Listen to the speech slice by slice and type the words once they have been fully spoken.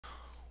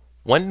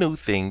One new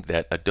thing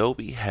that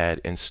Adobe had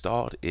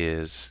installed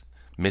is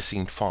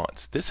missing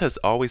fonts. This has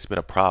always been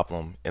a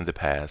problem in the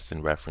past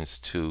in reference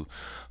to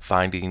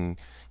finding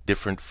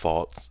different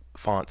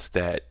fonts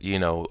that,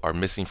 are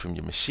missing from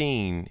your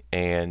machine,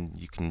 and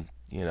you can,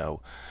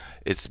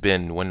 it's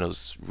been one of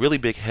those really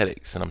big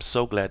headaches, and I'm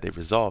so glad they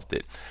resolved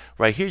it.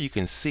 Right here you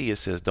can see it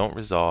says don't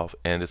resolve,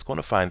 and it's going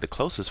to find the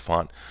closest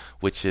font,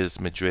 which is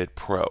Madrid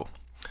Pro.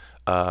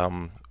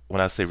 When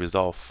I say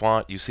resolve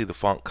font, you see the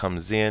font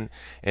comes in,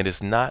 and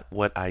it's not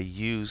what I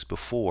used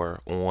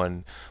before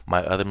on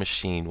my other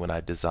machine when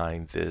I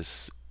designed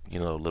this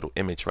little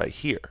image right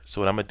here. So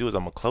what I'm gonna do is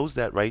I'm gonna close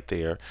that right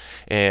there,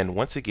 and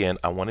once again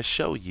I want to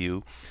show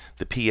you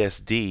the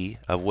PSD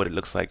of what it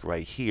looks like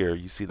right here.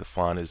 You see the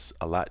font is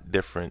a lot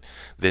different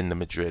than the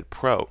Madrid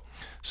Pro.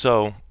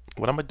 So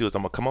what I'm gonna do is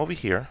I'm gonna come over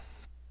here,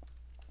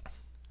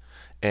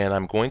 and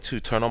I'm going to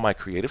turn on my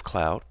Creative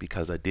Cloud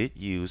because I did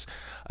use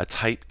a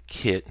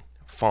Typekit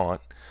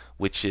font,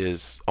 which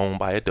is owned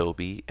by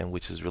Adobe and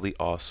which is really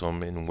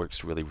awesome and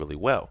works really, really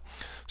well.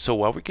 So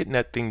while we're getting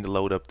that thing to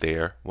load up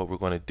there, what we're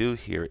going to do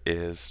here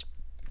is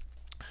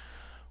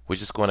we're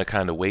just going to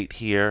kind of wait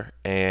here,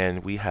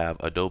 and we have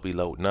Adobe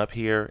loading up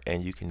here,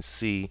 and you can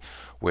see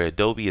where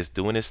Adobe is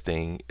doing its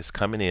thing. It's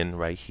coming in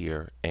right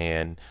here,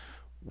 and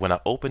when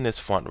I open this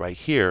font right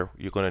here,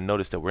 you're going to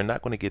notice that we're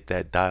not going to get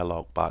that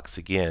dialog box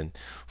again,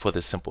 for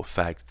the simple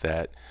fact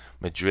that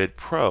Madrid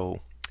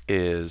Pro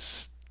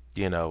is,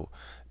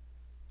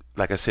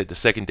 like I said, the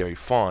secondary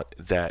font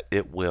that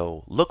it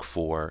will look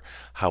for.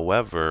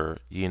 However,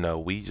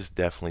 we just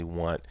definitely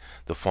want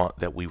the font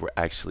that we were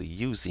actually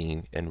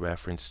using in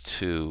reference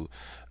to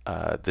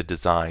the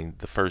design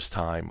the first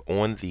time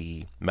on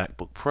the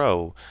MacBook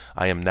Pro.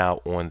 I am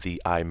now on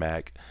the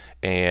iMac,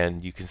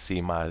 and you can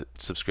see my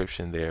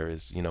subscription there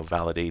is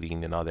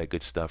validating and all that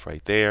good stuff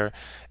right there,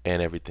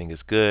 and everything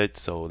is good.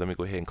 So let me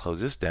go ahead and close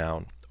this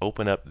down,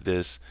 open up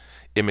this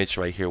image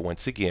right here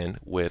once again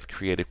with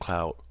Creative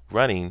Cloud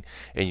running,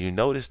 and you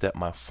notice that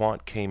my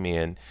font came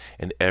in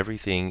and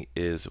everything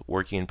is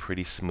working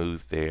pretty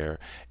smooth there,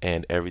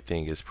 and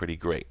everything is pretty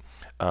great.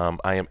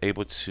 I am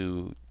able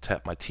to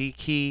tap my T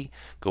key,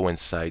 go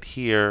inside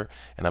here,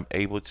 and I'm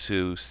able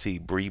to see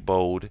Bree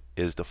Bold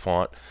is the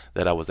font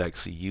that I was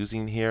actually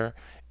using here,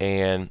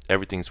 and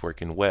everything's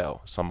working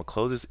well. So I'm gonna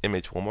close this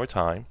image one more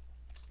time.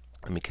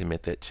 Let me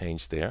commit that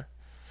change there.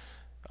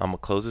 I'm gonna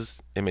close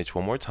this image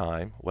one more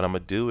time. What I'm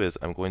gonna do is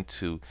I'm going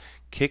to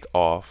kick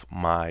off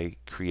my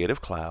Creative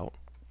Cloud.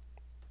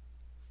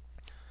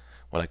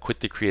 When I quit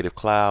the Creative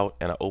Cloud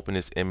and I open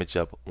this image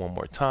up one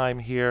more time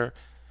here,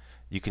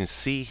 you can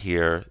see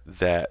here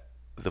that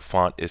the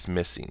font is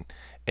missing,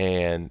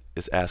 and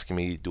it's asking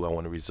me, do I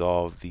want to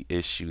resolve the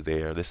issue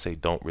there? Let's say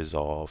don't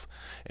resolve,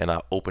 and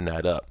I'll open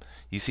that up.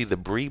 You see the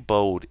Bree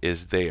Bold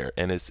is there,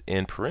 and it's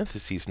in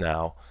parentheses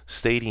now,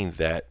 stating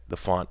that the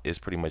font is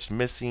pretty much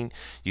missing.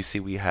 You see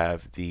we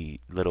have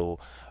the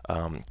little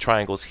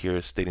triangles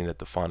here stating that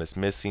the font is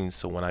missing.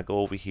 So when I go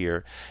over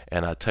here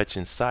and I touch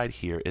inside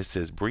here, it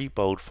says Bree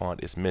Bold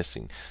font is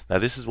missing. Now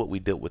this is what we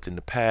dealt with in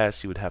the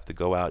past. You would have to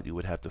go out, you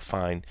would have to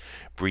find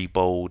Bree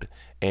Bold,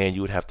 and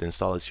you would have to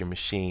install it to your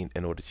machine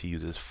in order to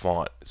use this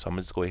font. So I'm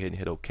just go ahead and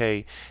hit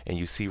OK, and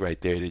you see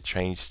right there it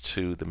changed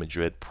to the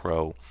Madrid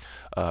Pro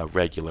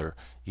regular,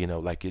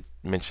 like it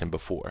mentioned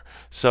before.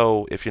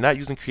 So if you're not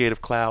using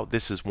Creative Cloud,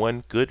 this is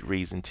one good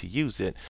reason to use it.